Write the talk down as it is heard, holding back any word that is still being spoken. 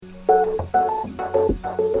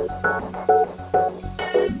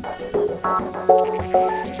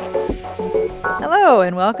Hello,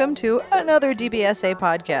 and welcome to another DBSA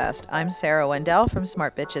podcast. I'm Sarah Wendell from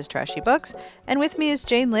Smart Bitches Trashy Books, and with me is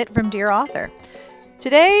Jane Litt from Dear Author.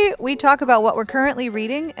 Today, we talk about what we're currently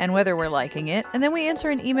reading and whether we're liking it, and then we answer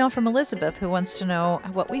an email from Elizabeth who wants to know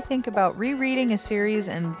what we think about rereading a series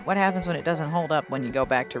and what happens when it doesn't hold up when you go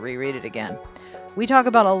back to reread it again. We talk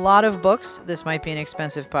about a lot of books. This might be an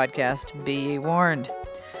expensive podcast. Be warned.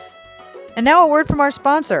 And now a word from our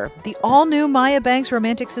sponsor. The all-new Maya Banks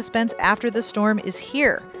romantic suspense After the Storm is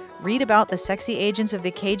here. Read about the sexy agents of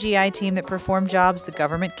the KGI team that perform jobs the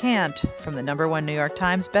government can't, from the #1 New York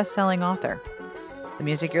Times best-selling author. The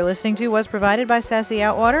music you're listening to was provided by Sassy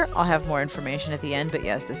Outwater. I'll have more information at the end, but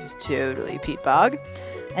yes, this is totally Pete Bog.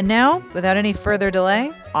 And now, without any further delay,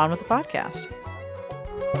 on with the podcast.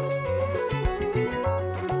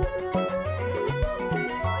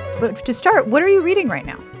 But to start, what are you reading right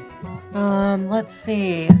now? Let's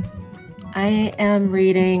see. I am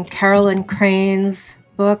reading Carolyn Crane's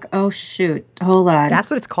book. Oh, shoot. Hold on. That's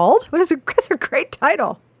what it's called? That's a great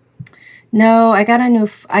title. No, I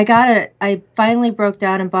finally broke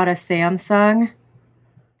down and bought a Samsung.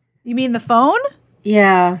 You mean the phone?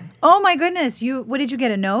 Yeah. Oh my goodness. What did you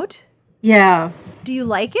get, a note? Yeah. Do you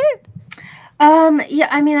like it? Yeah,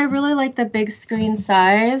 I mean, I really like the big screen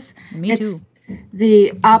size. Me too.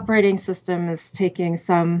 The operating system is taking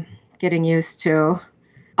some getting used to.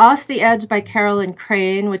 Off the Edge by Carolyn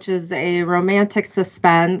Crane, which is a romantic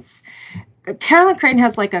suspense. Carolyn Crane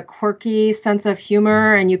has like a quirky sense of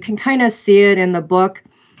humor, and you can kind of see it in the book.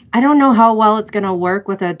 I don't know how well it's going to work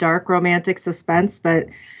with a dark romantic suspense, but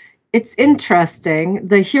it's interesting.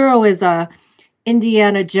 The hero is a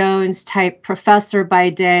Indiana Jones type professor by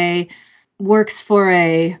day, works for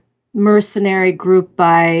a mercenary group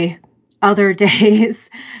by other days.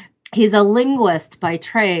 He's a linguist by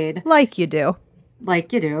trade. Like you do.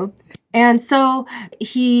 And so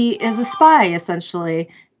he is a spy, essentially,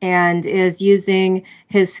 and is using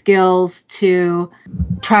his skills to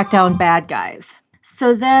track down bad guys.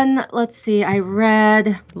 So then, let's see, I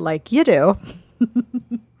read... Like you do.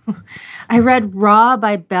 I read Raw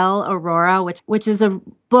by Belle Aurora, which is a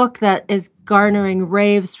book that is garnering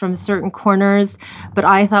raves from certain corners, but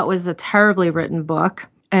I thought was a terribly written book.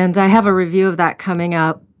 And I have a review of that coming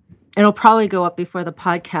up. It'll probably go up before the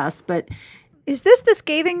podcast, but... Is this the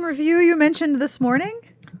scathing review you mentioned this morning?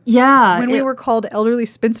 Yeah. When we were called elderly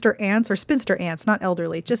spinster ants, or spinster ants, not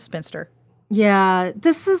elderly, just spinster. Yeah.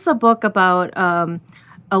 This is a book about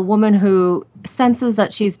a woman who senses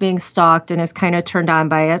that she's being stalked and is kind of turned on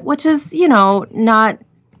by it, which is, not...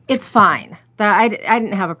 It's fine. I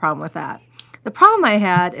didn't have a problem with that. The problem I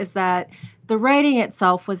had is that the writing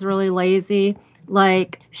itself was really lazy.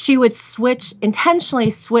 Like, she would intentionally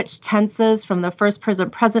switch tenses from the first person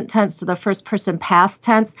present tense to the first person past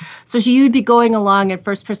tense. So you'd be going along in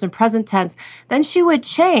first person present tense. Then she would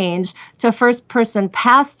change to first person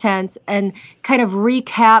past tense and kind of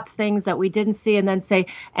recap things that we didn't see and then say,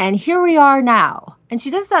 and here we are now. And she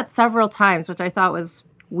does that several times, which I thought was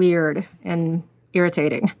weird and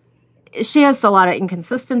irritating. She has a lot of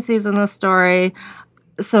inconsistencies in the story,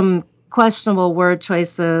 some questionable word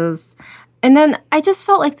choices. And then I just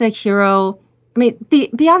felt like the hero,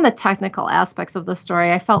 beyond the technical aspects of the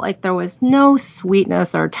story, I felt like there was no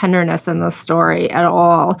sweetness or tenderness in the story at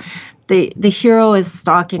all. The hero is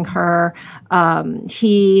stalking her.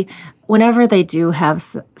 Whenever they do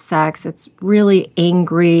have sex, it's really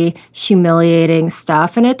angry, humiliating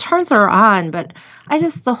stuff, and it turns her on. But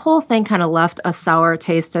the whole thing kind of left a sour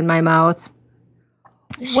taste in my mouth.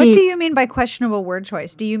 What do you mean by questionable word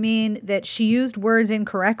choice? Do you mean that she used words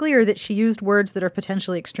incorrectly, or that she used words that are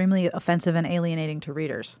potentially extremely offensive and alienating to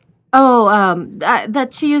readers? That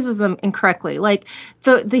she uses them incorrectly. Like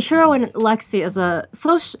the heroine Lexi is a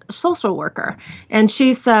social worker, and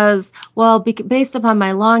she says, well, based upon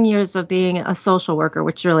my long years of being a social worker,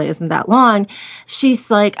 which really isn't that long, she's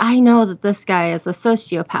like, I know that this guy is a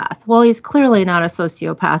sociopath. Well, he's clearly not a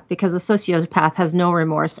sociopath, because a sociopath has no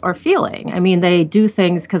remorse or feeling. I mean, they do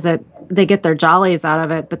things because they get their jollies out of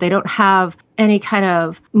it, but they don't have any kind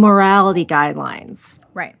of morality guidelines.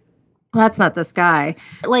 Right. Well, that's not this guy.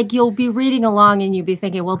 Like, you'll be reading along and you'll be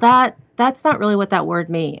thinking, well, that's not really what that word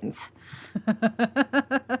means.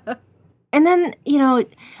 And then,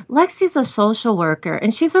 Lexi's a social worker,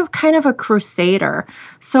 and she's a kind of a crusader.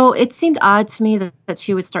 So it seemed odd to me that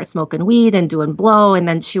she would start smoking weed and doing blow, and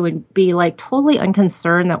then she would be like totally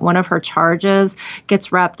unconcerned that one of her charges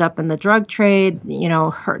gets wrapped up in the drug trade.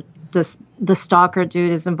 The stalker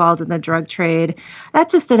dude is involved in the drug trade. That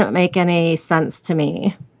just didn't make any sense to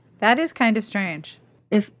me. That is kind of strange.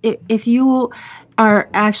 if you are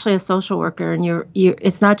actually a social worker and you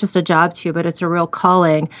it's not just a job to you, but it's a real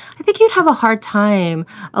calling, I think you'd have a hard time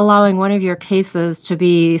allowing one of your cases to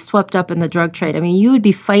be swept up in the drug trade. I mean, you would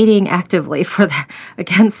be fighting actively for that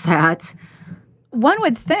against that. One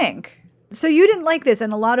would think. So you didn't like this,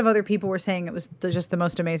 and a lot of other people were saying it was just the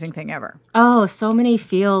most amazing thing ever. Oh, so many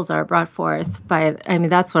feels are brought forth by, I mean,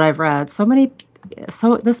 that's what I've read.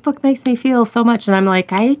 So this book makes me feel so much. And I'm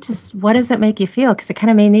like, what does it make you feel? Because it kind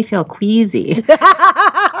of made me feel queasy.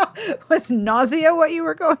 Was nausea what you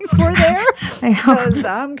were going for there? Because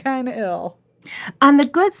I'm kind of ill. On the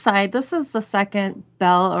good side, this is the second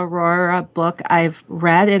Belle Aurora book I've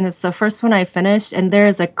read, and it's the first one I finished, and there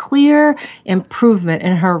is a clear improvement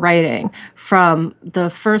in her writing from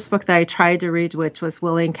the first book that I tried to read, which was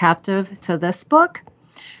Willing Captive, to this book.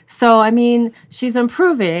 So, I mean, she's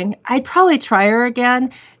improving. I'd probably try her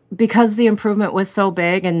again because the improvement was so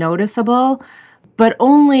big and noticeable, but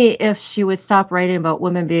only if she would stop writing about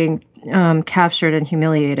women being captured and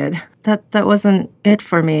humiliated. That wasn't it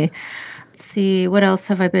for me. See, what else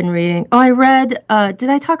have I been reading? Oh, I read, I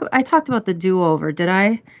talked about The Do-Over, did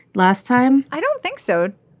I, last time? I don't think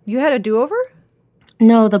so. You had a do-over?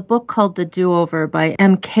 No, the book called The Do-Over by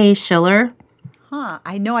M.K. Schiller. Huh,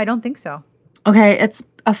 I don't think so. Okay, it's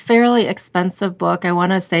a fairly expensive book. I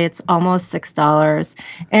want to say it's almost $6.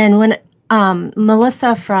 And when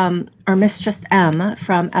Melissa Mistress M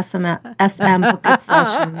from SM Book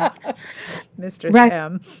Obsessions. Mistress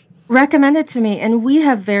M. Recommended to me, and we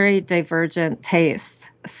have very divergent tastes.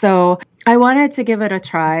 So I wanted to give it a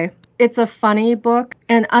try. It's a funny book,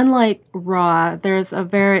 and unlike Raw, there's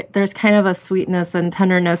kind of a sweetness and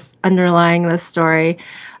tenderness underlying this story.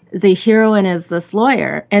 The heroine is this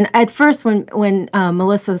lawyer. And at first, when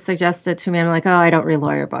Melissa suggested to me, I'm like, oh, I don't read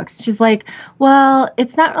lawyer books. She's like, well,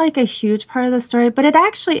 it's not like a huge part of the story, but it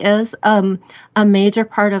actually is a major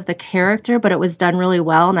part of the character, but it was done really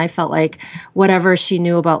well. And I felt like whatever she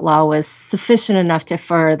knew about law was sufficient enough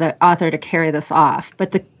for the author to carry this off.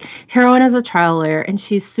 But the heroine is a trial lawyer, and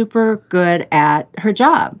she's super good at her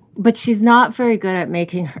job. But she's not very good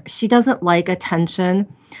at she doesn't like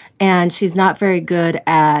attention. And she's not very good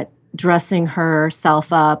at dressing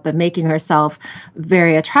herself up and making herself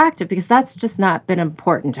very attractive because that's just not been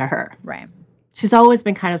important to her. Right. She's always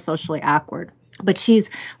been kind of socially awkward. But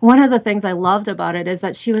one of the things I loved about it is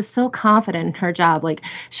that she was so confident in her job. Like,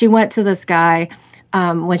 she went to this guy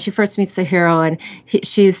when she first meets the hero, and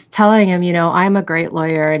she's telling him, I'm a great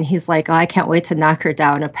lawyer. And he's like, oh, I can't wait to knock her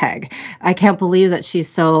down a peg. I can't believe that she's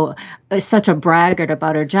such a braggart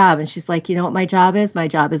about her job. And she's like, you know what my job is? My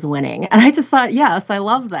job is winning. And I just thought, yes, I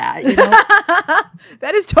love that.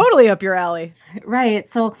 That is totally up your alley. Right.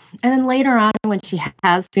 So, and then later on, when she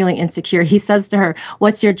has feeling insecure, he says to her,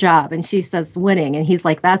 what's your job? And she says, winning. And he's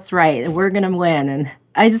like, that's right. And we're going to win. And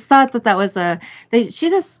I just thought that was she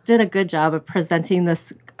just did a good job of presenting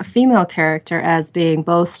this female character as being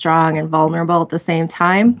both strong and vulnerable at the same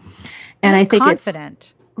time. And I think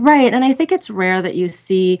confident. Right. And I think it's rare that you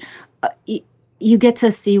see, you get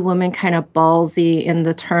to see women kind of ballsy in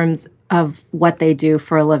the terms of what they do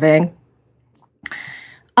for a living.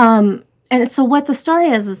 And so what the story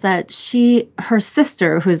is that her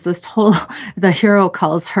sister, who's the hero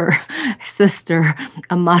calls her sister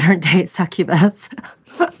a modern day succubus.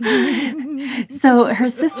 So her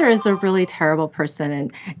sister is a really terrible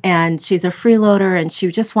person, and she's a freeloader, and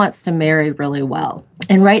she just wants to marry really well.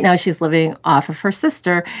 And right now she's living off of her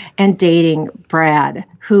sister and dating Brad,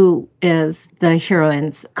 who is the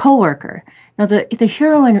heroine's coworker. Now, the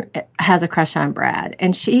heroine has a crush on Brad,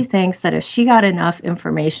 and she thinks that if she got enough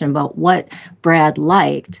information about what Brad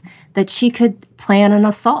liked, that she could plan an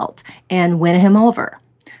assault and win him over.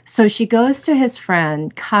 So she goes to his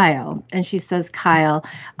friend, Kyle, and she says, Kyle,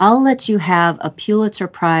 I'll let you have a Pulitzer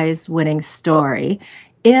Prize winning story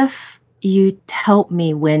if you help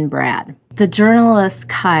me win Brad. The journalist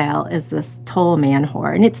Kyle is this total man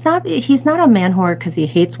whore. And he's not a man whore because he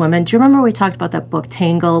hates women. Do you remember we talked about that book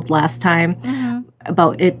Tangled last time? Mm-hmm.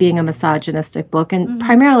 About it being a misogynistic book, and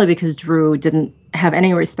primarily because Drew didn't have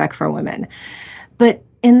any respect for women. But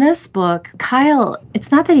in this book, Kyle,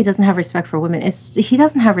 it's not that he doesn't have respect for women, he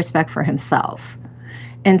doesn't have respect for himself.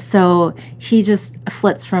 And so he just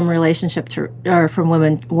flits from from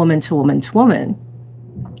woman to woman.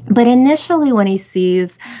 But initially when he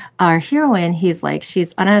sees our heroine, he's like,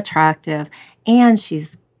 she's unattractive and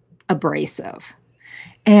she's abrasive.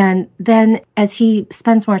 And then as he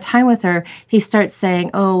spends more time with her, he starts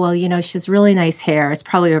saying, oh, well, she has really nice hair. It's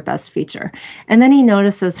probably her best feature. And then he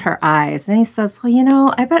notices her eyes and he says, well,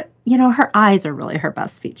 her eyes are really her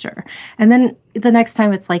best feature. And then the next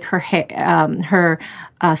time it's like her hair, her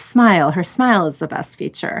smile. Her smile is the best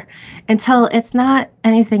feature, until it's not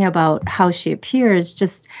anything about how she appears,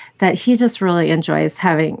 just that he just really enjoys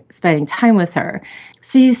spending time with her.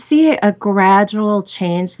 So you see a gradual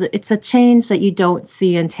change. It's a change that you don't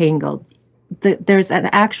see in Tangled. There's an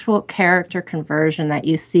actual character conversion that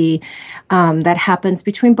you see that happens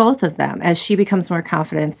between both of them as she becomes more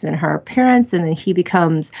confident in her appearance, and then he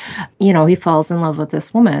becomes, he falls in love with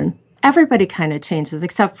this woman. Everybody kind of changes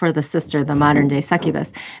except for the sister, the modern day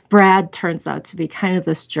succubus. Brad turns out to be kind of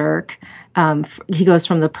this jerk. He goes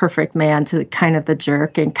from the perfect man to kind of the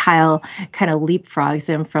jerk, and Kyle kind of leapfrogs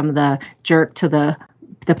him from the jerk to the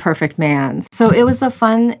perfect man. So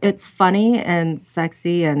it's funny and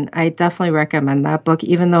sexy, and I definitely recommend that book,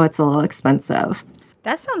 even though it's a little expensive.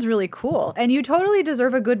 That sounds really cool. And you totally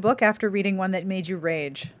deserve a good book after reading one that made you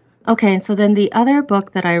rage. Okay, and so then the other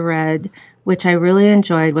book that I read, which I really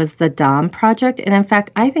enjoyed, was The Dom Project. And in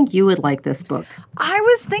fact, I think you would like this book. I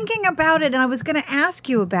was thinking about it, and I was going to ask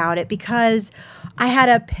you about it because I had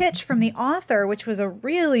a pitch from the author, which was a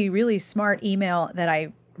really, really smart email that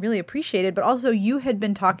I really appreciated, but also you had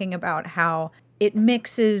been talking about how it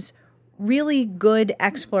mixes really good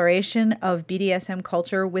exploration of BDSM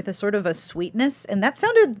culture with a sort of a sweetness, and that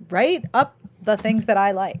sounded right up the things that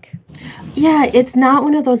I like. Yeah, it's not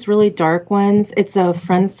one of those really dark ones. It's a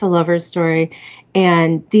friends to lovers story,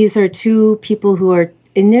 and these are two people who are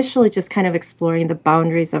initially just kind of exploring the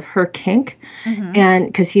boundaries of her kink, and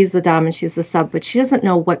because he's the dom and she's the sub, but she doesn't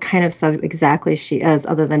know what kind of sub exactly she is,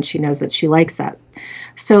 other than she knows that she likes that.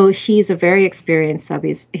 So he's a very experienced sub.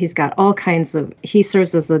 He's got all kinds of, he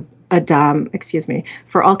serves as a dom,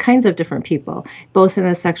 for all kinds of different people, both in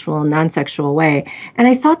a sexual and non-sexual way. And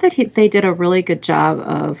I thought that they did a really good job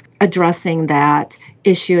of addressing that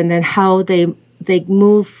issue, and then how they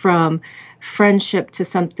move from friendship to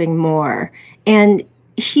something more. And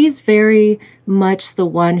he's very much the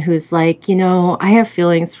one who's like, I have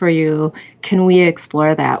feelings for you. Can we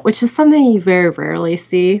explore that? Which is something you very rarely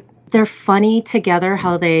see. They're funny together,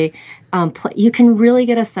 how they play. You can really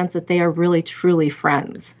get a sense that they are really, truly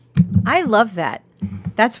friends. I love that.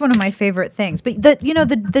 That's one of my favorite things. But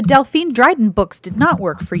the Delphine Dryden books did not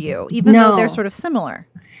work for you, even though they're sort of similar.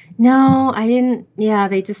 No, I didn't. Yeah,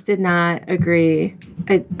 they just did not agree.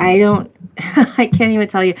 I don't, I can't even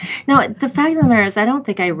tell you. No, the fact of the matter is, I don't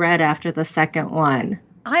think I read after the second one.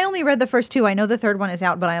 I only read the first two. I know the third one is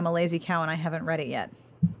out, but I am a lazy cow and I haven't read it yet.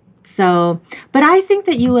 So, but I think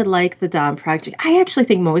that you would like The Dom Project. I actually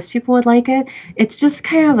think most people would like it. It's just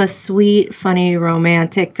kind of a sweet, funny,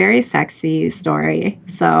 romantic, very sexy story.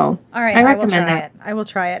 So, all right, I recommend that. I will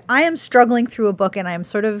try it. I am struggling through a book, and I am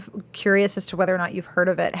sort of curious as to whether or not you've heard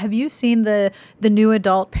of it. Have you seen the new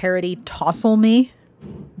adult parody Tossle Me?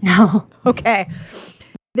 No. Okay.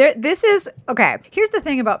 Okay. Here's the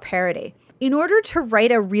thing about parody. In order to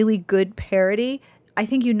write a really good parody, I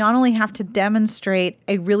think you not only have to demonstrate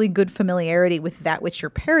a really good familiarity with that which you're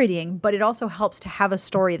parodying, but it also helps to have a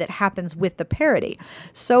story that happens with the parody.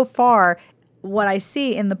 So far, what I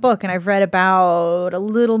see in the book, and I've read about a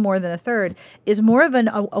little more than a third, is more of an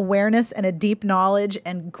awareness and a deep knowledge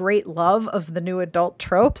and great love of the new adult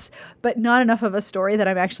tropes, but not enough of a story that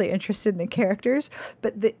I'm actually interested in the characters.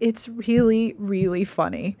 But it's really, really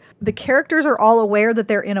funny. The characters are all aware that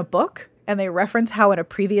they're in a book, and they reference how in a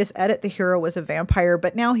previous edit the hero was a vampire,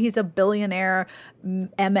 but now he's a billionaire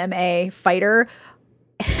MMA fighter.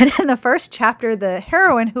 And in the first chapter, the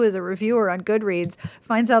heroine, who is a reviewer on Goodreads,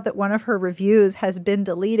 finds out that one of her reviews has been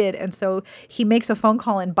deleted, and so he makes a phone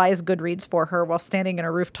call and buys Goodreads for her while standing in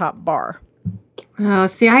a rooftop bar. Oh,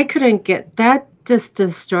 see, I couldn't get that. Just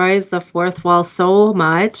destroys the fourth wall so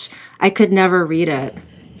much. I could never read it.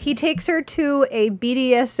 He takes her to a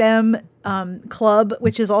BDSM club,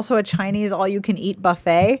 which is also a Chinese all-you-can-eat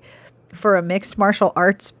buffet, for a mixed martial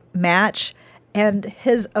arts match. And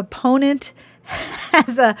his opponent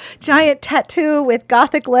has a giant tattoo with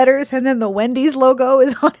Gothic letters, and then the Wendy's logo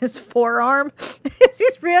is on his forearm. It's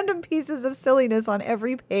these random pieces of silliness on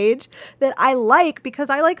every page that I like because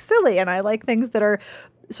I like silly, and I like things that are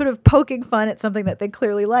sort of poking fun at something that they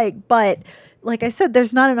clearly like. But like I said,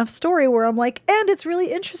 there's not enough story where I'm like, and it's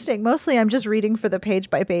really interesting. Mostly I'm just reading for the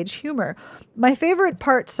page-by-page humor. My favorite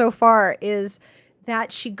part so far is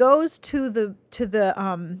that she goes to the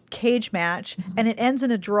cage match, and it ends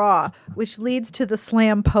in a draw, which leads to the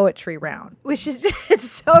slam poetry round, which is it's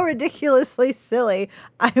so ridiculously silly.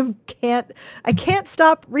 I can't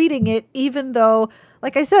stop reading it, even though,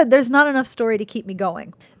 Like I said, there's not enough story to keep me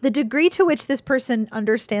going. The degree to which this person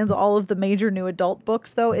understands all of the major new adult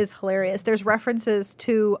books, though, is hilarious. There's references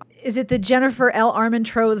to, is it the Jennifer L.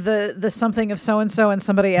 Armentrout, the something of so-and-so and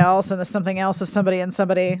somebody else, and the something else of somebody and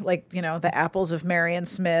somebody, like, you know, the apples of Marion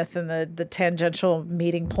Smith and the tangential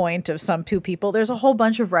meeting point of some two people. There's a whole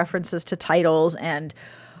bunch of references to titles and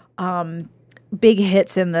big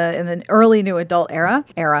hits in the early new adult era.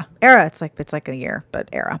 It's like a year, but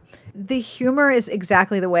era. The humor is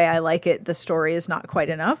exactly the way I like it. The story is not quite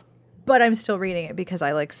enough, but I'm still reading it because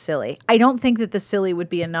I like silly. I don't think that the silly would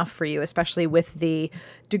be enough for you, especially with the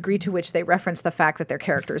degree to which they reference the fact that they're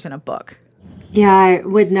characters in a book. Yeah, I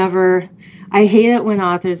would never. I hate it when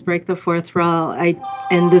authors break the fourth wall.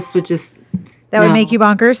 And this would just. That would make you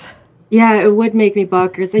bonkers? Yeah, it would make me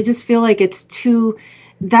bonkers. I just feel like it's too.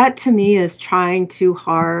 That to me is trying too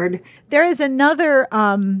hard. There is another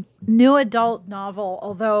new adult novel,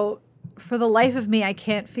 although for the life of me, I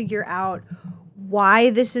can't figure out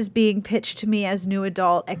why this is being pitched to me as new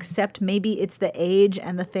adult, except maybe it's the age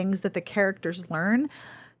and the things that the characters learn.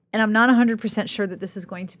 And I'm not 100% sure that this is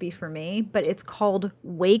going to be for me, but it's called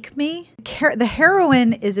Wake Me. The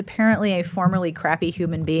heroine is apparently a formerly crappy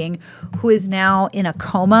human being who is now in a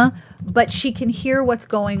coma, but she can hear what's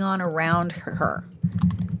going on around her.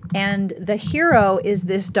 And the hero is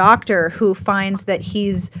this doctor who finds that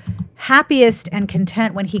he's happiest and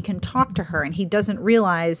content when he can talk to her, and he doesn't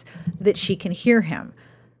realize that she can hear him.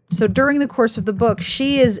 So during the course of the book,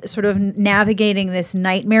 she is sort of navigating this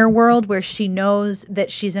nightmare world where she knows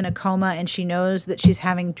that she's in a coma and she knows that she's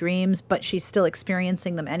having dreams, but she's still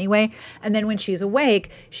experiencing them anyway. And then when she's awake,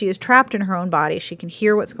 she is trapped in her own body. She can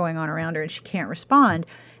hear what's going on around her and she can't respond.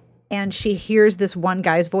 And she hears this one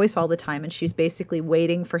guy's voice all the time, and she's basically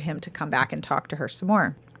waiting for him to come back and talk to her some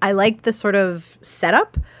more. I liked the sort of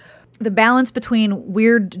setup. The balance between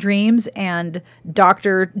weird dreams and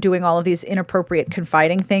doctor doing all of these inappropriate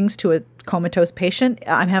confiding things to a comatose patient,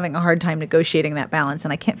 I'm having a hard time negotiating that balance,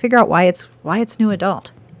 and I can't figure out why it's new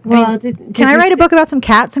adult. Well, I mean, can I write a book about some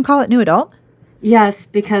cats and call it new adult? Yes,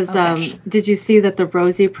 because did you see that the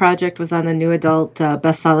Rosie Project was on the new adult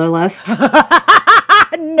bestseller list?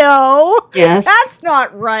 No. Yes. That's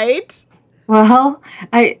not right. Well,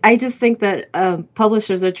 I just think that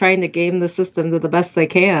publishers are trying to game the system to the best they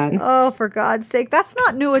can. Oh, for God's sake. That's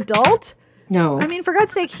not new adult. No. I mean, for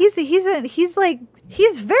God's sake, he's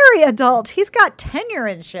very adult. He's got tenure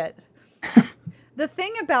and shit. The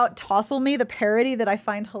thing about Tossle Me, the parody that I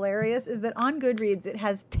find hilarious, is that on Goodreads it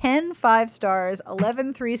has 10 5 stars,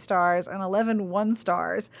 11 3 stars, and 11 1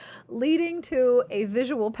 stars, leading to a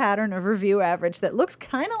visual pattern of review average that looks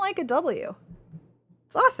kind of like a W.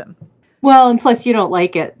 It's awesome. Well, and plus you don't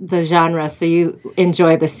like the genre, so you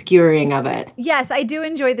enjoy the skewering of it. Yes, I do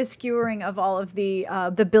enjoy the skewering of all of the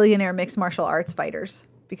billionaire mixed martial arts fighters,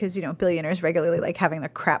 because, you know, billionaires regularly like having the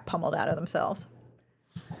crap pummeled out of themselves.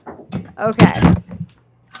 Okay.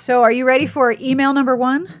 So are you ready for email number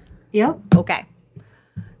 1? Yep. Okay.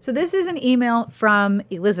 So this is an email from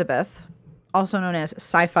Elizabeth, also known as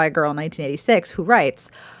Sci-Fi Girl 1986, who writes,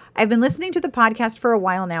 I've been listening to the podcast for a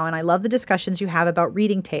while now, and I love the discussions you have about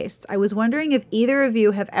reading tastes. I was wondering if either of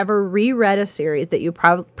you have ever reread a series that you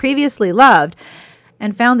previously loved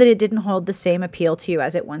and found that it didn't hold the same appeal to you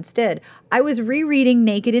as it once did. I was rereading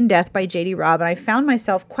Naked in Death by J.D. Robb, and I found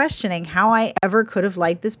myself questioning how I ever could have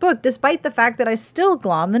liked this book, despite the fact that I still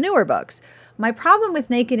glom the newer books. My problem with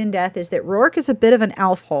Naked in Death is that Rourke is a bit of an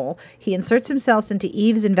elf hole. He inserts himself into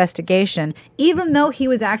Eve's investigation, even though he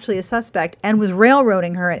was actually a suspect and was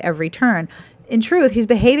railroading her at every turn. In truth, he's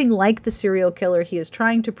behaving like the serial killer he is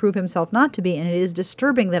trying to prove himself not to be, and it is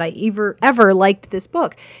disturbing that I ever liked this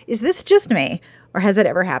book. Is this just me, or has it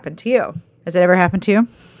ever happened to you? Has it ever happened to you?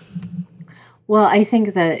 Well, I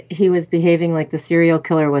think that he was behaving like the serial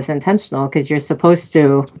killer was intentional, because you're supposed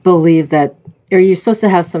to believe that, or you're supposed to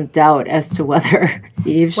have some doubt as to whether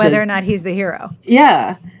Eve should... Whether or not he's the hero.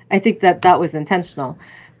 Yeah, I think that was intentional.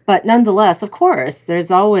 But nonetheless, of course,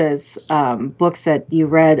 there's always books that you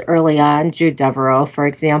read early on. Jude Devereaux, for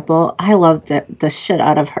example. I loved the shit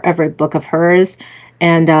out of every book of hers.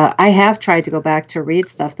 And I have tried to go back to read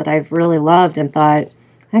stuff that I've really loved and thought,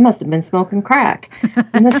 I must have been smoking crack.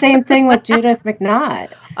 And the same thing with Judith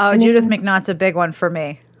McNaught. Oh, Judith McNaught's a big one for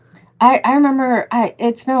me. I remember,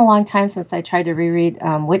 it's been a long time since I tried to reread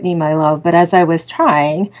Whitney, My Love. But as I was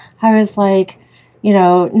trying, I was like, you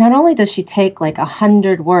know, not only does she take like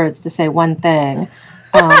 100 words to say one thing,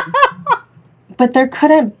 but but there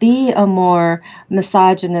couldn't be a more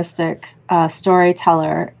misogynistic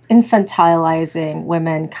storyteller infantilizing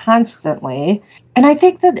women constantly. And I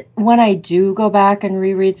think that when I do go back and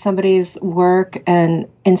reread somebody's work and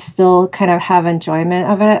still kind of have enjoyment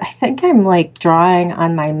of it, I think I'm like drawing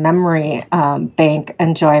on my memory bank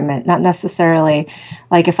enjoyment, not necessarily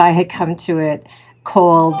like if I had come to it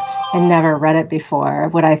cold and never read it before,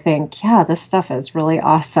 would I think, yeah, this stuff is really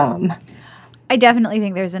awesome. I definitely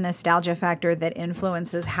think there's a nostalgia factor that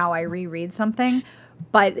influences how I reread something.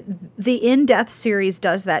 But the In Death series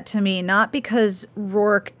does that to me, not because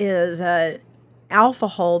Rourke is a alpha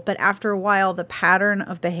hole, but after a while, the pattern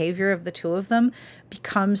of behavior of the two of them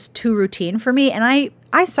becomes too routine for me. And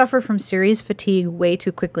I suffer from series fatigue way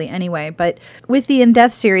too quickly anyway. But with the In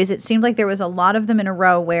Death series, it seemed like there was a lot of them in a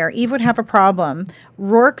row where Eve would have a problem.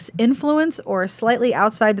 Rourke's influence or slightly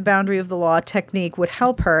outside the boundary of the law technique would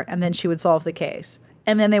help her, and then she would solve the case.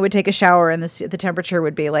 And then they would take a shower, and the temperature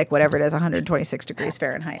would be like whatever it is, 126 degrees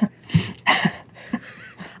Fahrenheit.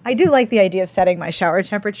 I do like the idea of setting my shower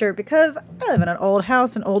temperature because I live in an old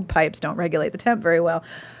house and old pipes don't regulate the temp very well.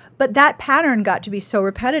 But that pattern got to be so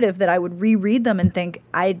repetitive that I would reread them and think,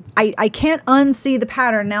 I can't unsee the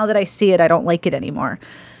pattern. Now that I see it, I don't like it anymore.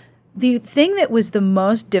 The thing that was the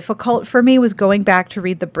most difficult for me was going back to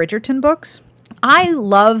read the Bridgerton books. I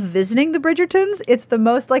love visiting the Bridgertons. It's the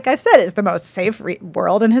most, like I've said, it's the most safe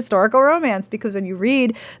world in historical romance because when you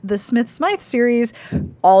read the Smith-Smythe series,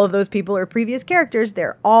 all of those people are previous characters.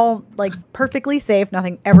 They're all like perfectly safe.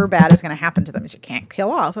 Nothing ever bad is going to happen to them. You can't kill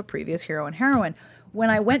off a previous hero and heroine. When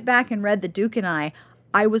I went back and read The Duke and I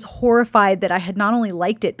was horrified that I had not only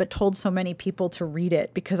liked it, but told so many people to read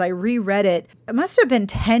it because I reread it. It must have been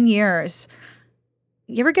 10 years.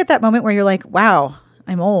 You ever get that moment where you're like, wow,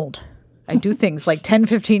 I'm old. I do things like 10,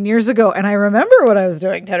 15 years ago, and I remember what I was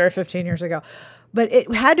doing 10 or 15 years ago. But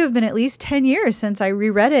it had to have been at least 10 years since I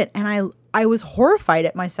reread it, and I was horrified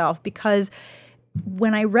at myself because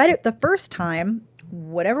when I read it the first time,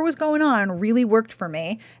 whatever was going on really worked for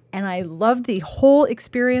me, and I loved the whole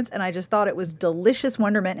experience, and I just thought it was delicious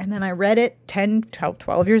wonderment. And then I read it 10,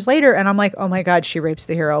 12 years later, and I'm like, oh my God, she rapes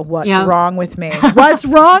the hero. What's wrong with me? What's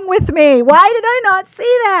wrong with me? Why did I not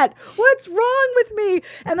see that? What's wrong with me?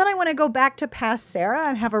 And then I want to go back to past Sarah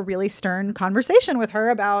and have a really stern conversation with her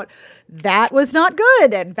about that was not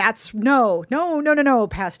good, and that's no,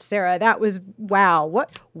 past Sarah. That was, wow,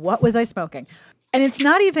 what was I smoking? And it's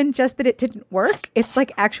not even just that it didn't work. It's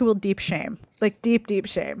like actual deep shame, like deep, deep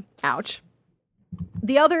shame. Ouch.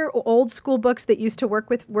 The other old school books that used to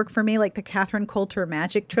work for me, like the Catherine Coulter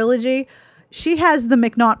Magic trilogy, she has the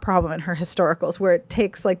McNaught problem in her historicals where it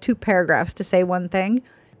takes like 2 paragraphs to say one thing.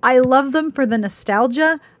 I love them for the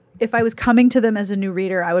nostalgia. If I was coming to them as a new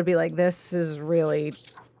reader, I would be like, this is really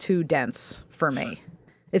too dense for me.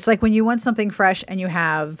 It's like when you want something fresh and you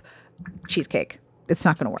have cheesecake. It's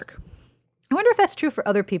not going to work. I wonder if that's true for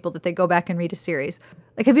other people, that they go back and read a series.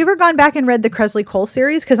 Like, have you ever gone back and read the Kresley Cole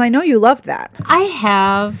series? Because I know you loved that. I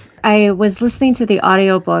have. I was listening to the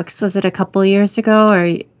audiobooks. Was it a couple years ago?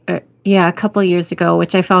 A couple years ago,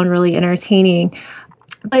 which I found really entertaining.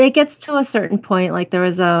 But it gets to a certain point. Like, there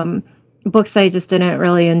was books I just didn't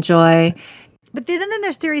really enjoy. But then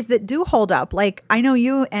there's series that do hold up. Like, I know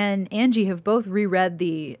you and Angie have both reread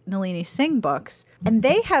the Nalini Singh books, and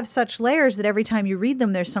they have such layers that every time you read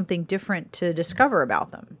them, there's something different to discover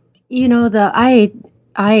about them. You know, the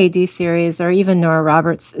IAD series, or even Nora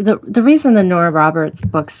Roberts, the reason the Nora Roberts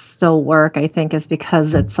books still work, I think, is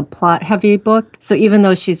because it's a plot-heavy book. So even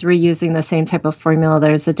though she's reusing the same type of formula,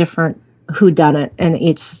 there's a different whodunit in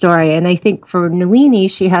each story. And I think for Nalini,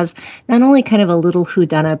 she has not only kind of a little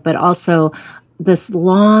whodunit, but also this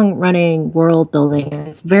long-running world building.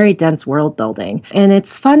 It's very dense world building. And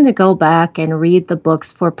it's fun to go back and read the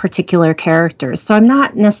books for particular characters. So I'm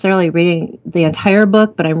not necessarily reading the entire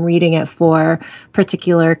book, but I'm reading it for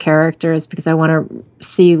particular characters because I want to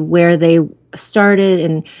see where they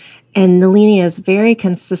started. And Nalini is very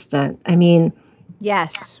consistent. I mean,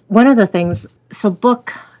 yes. One of the things,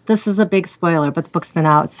 this is a big spoiler, but the book's been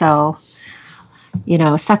out, so,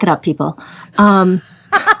 suck it up, people.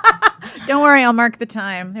 Don't worry, I'll mark the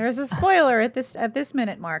time. There's a spoiler at this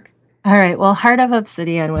minute mark. All right. Well, Heart of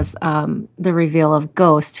Obsidian was the reveal of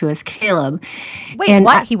Ghost, who is Caleb. Wait, and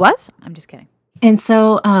what? He was? I'm just kidding. And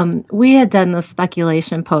so we had done the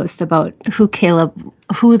speculation post about who Caleb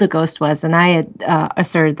who the ghost was, and I had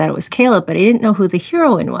asserted that it was Caleb, but I didn't know who the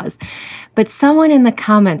heroine was. But someone in the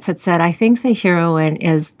comments had said, I think the heroine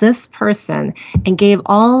is this person, and gave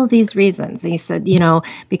all these reasons. And he said,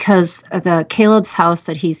 because the Caleb's house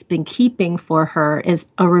that he's been keeping for her is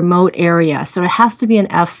a remote area, so it has to be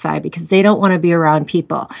an F side because they don't want to be around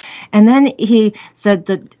people. And then he said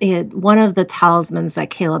that one of the talismans that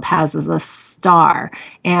Caleb has is a star,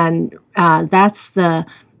 and that's the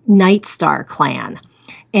Night Star clan.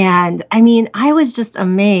 And I mean, I was just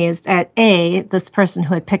amazed at A, this person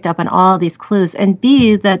who had picked up on all these clues, and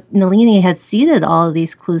B, that Nalini had seeded all of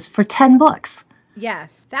these clues for 10 books.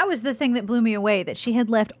 Yes, that was the thing that blew me away, that she had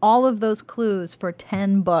left all of those clues for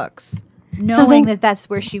 10 books, knowing that that's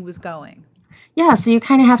where she was going. Yeah, so you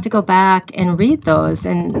kind of have to go back and read those,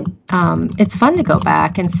 and it's fun to go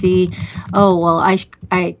back and see, oh, well,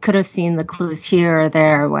 I could have seen the clues here or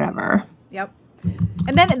there or whatever. Yep.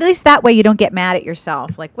 And then at least that way you don't get mad at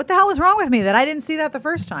yourself. Like, what the hell was wrong with me that I didn't see that the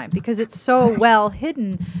first time? Because it's so well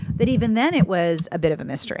hidden that even then it was a bit of a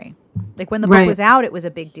mystery. Like when the book was out, it was a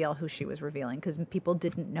big deal who she was revealing because people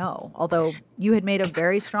didn't know. Although you had made a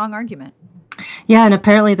very strong argument. Yeah, and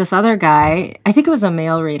apparently this other guy, I think it was a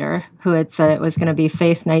male reader, who had said it was going to be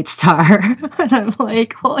Faith Night Star. And I'm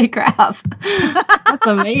like, holy crap, that's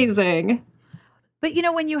amazing. But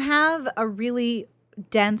when you have a really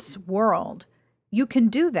dense world, you can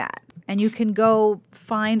do that, and you can go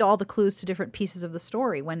find all the clues to different pieces of the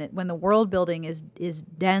story when the world building is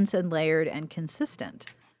dense and layered and consistent.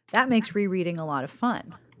 That makes rereading a lot of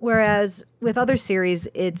fun. Whereas with other series,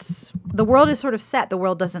 the world is sort of set. The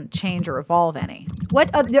world doesn't change or evolve any.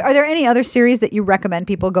 Are there any other series that you recommend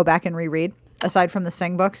people go back and reread aside from the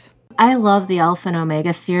Sing books? I love the Alpha and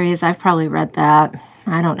Omega series. I've probably read that,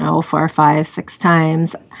 4 or 5, 6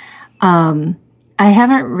 times. I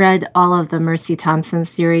haven't read all of the Mercy Thompson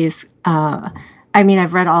series.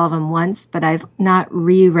 I've read all of them once, but I've not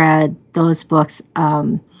reread those books.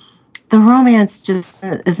 The romance just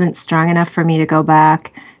isn't strong enough for me to go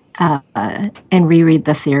back and reread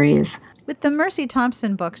the series. With the Mercy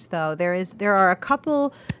Thompson books, though, there are a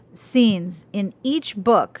couple scenes in each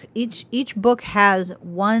book. Each book has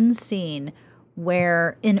one scene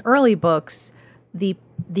where, in early books, the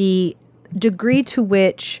degree to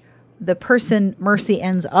which the person Mercy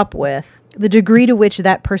ends up with, the degree to which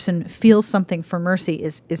that person feels something for Mercy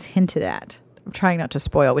is hinted at. I'm trying not to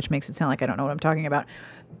spoil, which makes it sound like I don't know what I'm talking about.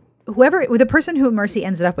 The person who Mercy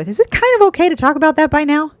ends up with, is it kind of okay to talk about that by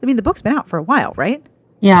now? I mean, the book's been out for a while, right?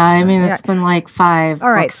 Yeah, it's been like 5.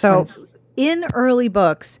 All right, so in early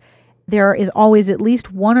books, there is always at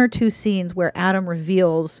least 1 or 2 scenes where Adam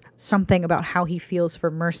reveals something about how he feels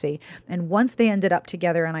for Mercy. And once they ended up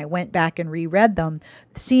together and I went back and reread them,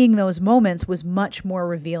 seeing those moments was much more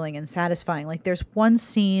revealing and satisfying. Like there's one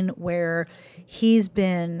scene where he's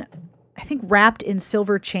been, I think, wrapped in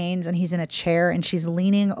silver chains and he's in a chair and she's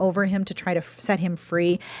leaning over him to try to set him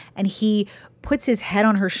free. And he puts his head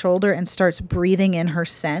on her shoulder and starts breathing in her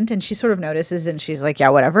scent, and she sort of notices and she's like, yeah,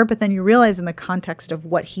 whatever. But then you realize in the context of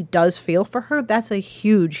what he does feel for her, that's a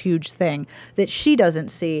huge, huge thing that she doesn't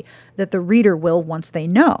see, that the reader will once they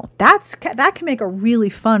know. That can make a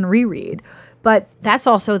really fun reread. But that's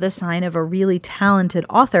also the sign of a really talented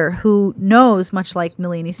author who knows, much like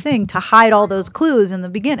Nalini Singh, to hide all those clues in the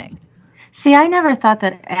beginning. See, I never thought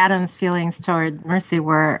that Adam's feelings toward Mercy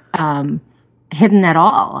were hidden at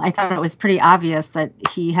all. I thought it was pretty obvious that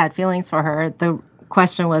he had feelings for her. The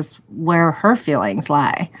question was where her feelings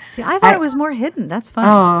lie. See, I thought it was more hidden. That's funny.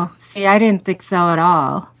 Oh, see, I didn't think so at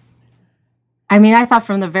all. I mean, I thought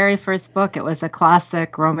from the very first book it was a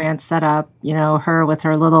classic romance setup, her with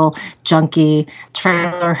her little junky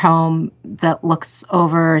trailer home that looks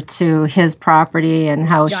over to his property and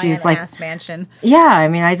how she's like ass mansion. Yeah, I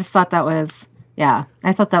mean, I just thought that was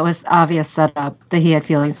obvious setup that he had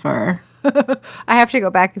feelings for her. I have to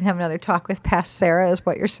go back and have another talk with past Sarah, is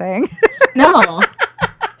what you're saying. No.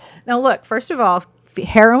 Now, look, first of all,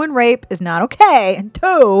 heroin rape is not okay. And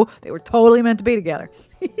 2, they were totally meant to be together.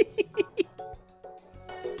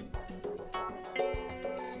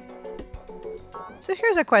 So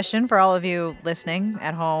here's a question for all of you listening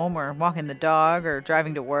at home or walking the dog or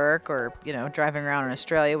driving to work or, driving around in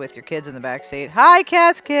Australia with your kids in the back seat. Hi,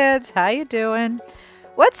 Cats Kids. How you doing?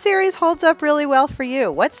 What series holds up really well for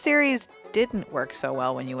you? What series didn't work so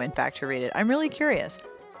well when you went back to read it? I'm really curious.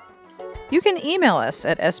 You can email us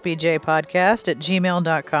at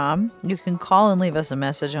sbjpodcast@gmail.com. You can call and leave us a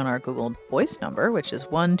message on our Google Voice number, which is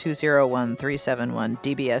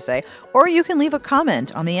 1-201-371-DBSA, or you can leave a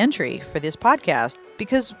comment on the entry for this podcast,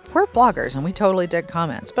 because we're bloggers and we totally dig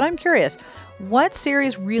comments. But I'm curious, what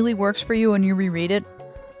series really works for you when you reread it?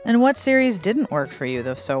 And what series didn't work for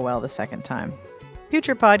you so well the second time?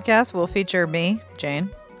 Future podcasts will feature me, Jane,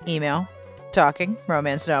 email, talking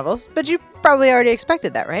romance novels, but you probably already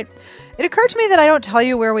expected that, right? It occurred to me that I don't tell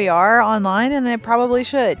you where we are online, and I probably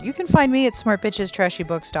should. You can find me at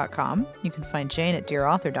smartbitchestrashybooks.com. You can find Jane at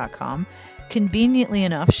dearauthor.com. Conveniently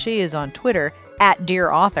enough, she is on Twitter at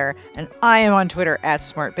Dear Author, and I am on Twitter at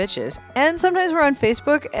Smart Bitches. And sometimes we're on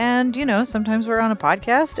Facebook, and, sometimes we're on a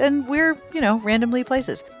podcast, and we're, randomly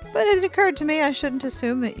places. But it occurred to me I shouldn't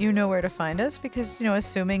assume that you know where to find us, because,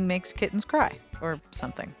 assuming makes kittens cry, or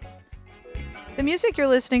something. The music you're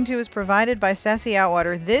listening to is provided by Sassy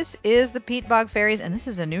Outwater. This is the Peat Bog Fairies, and this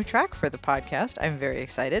is a new track for the podcast. I'm very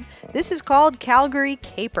excited. This is called Calgary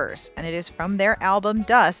Capers, and it is from their album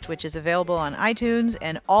Dust, which is available on iTunes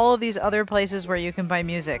and all of these other places where you can buy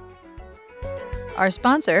music. Our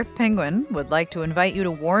sponsor, Penguin, would like to invite you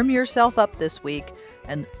to warm yourself up this week,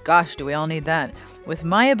 and gosh, do we all need that, with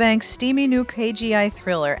Maya Bank's steamy new KGI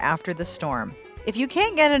thriller, After the Storm. If you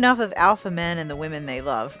can't get enough of alpha men and the women they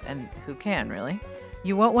love, and who can, really,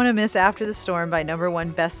 you won't want to miss After the Storm by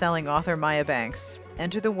 #1 best-selling author Maya Banks.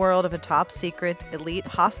 Enter the world of a top-secret, elite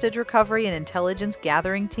hostage recovery and intelligence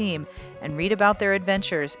gathering team and read about their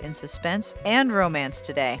adventures in suspense and romance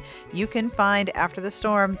today. You can find After the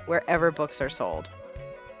Storm wherever books are sold.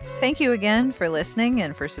 Thank you again for listening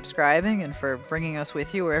and for subscribing and for bringing us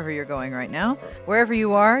with you wherever you're going right now. Wherever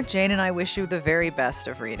you are, Jane and I wish you the very best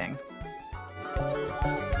of reading.